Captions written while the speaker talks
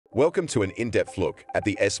Welcome to an in-depth look at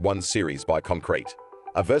the S1 series by Concreet,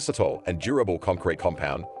 a versatile and durable concrete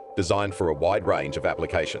compound designed for a wide range of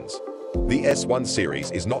applications. The S1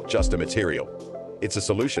 series is not just a material, it's a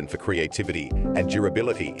solution for creativity and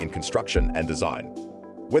durability in construction and design.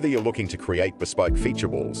 Whether you're looking to create bespoke feature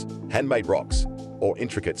walls, handmade rocks, or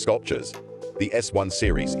intricate sculptures, the S1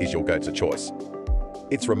 series is your go-to choice.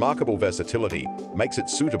 Its remarkable versatility makes it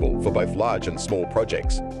suitable for both large and small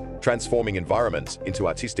projects, transforming environments into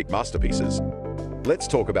artistic masterpieces. Let's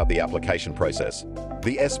talk about the application process.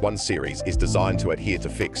 The S1 series is designed to adhere to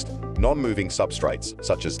fixed, non-moving substrates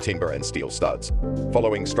such as timber and steel studs,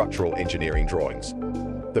 following structural engineering drawings.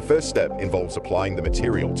 The first step involves applying the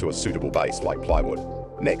material to a suitable base like plywood.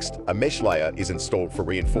 Next, a mesh layer is installed for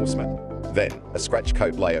reinforcement. Then, a scratch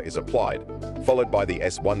coat layer is applied, followed by the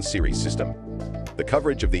S1 series system. The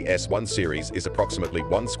coverage of the S1 series is approximately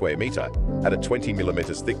 1 square meter at a 20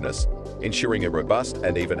 millimeters thickness, ensuring a robust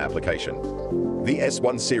and even application. The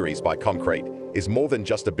S1 series by Concreet is more than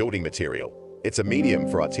just a building material. It's a medium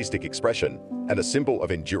for artistic expression and a symbol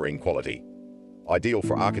of enduring quality. Ideal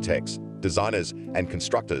for architects, designers, and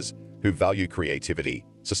constructors who value creativity,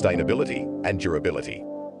 sustainability, and durability.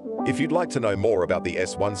 If you'd like to know more about the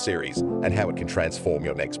S1 series and how it can transform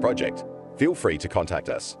your next project, feel free to contact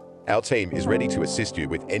us. Our team is ready to assist you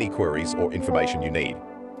with any queries or information you need.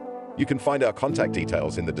 You can find our contact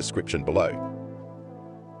details in the description below.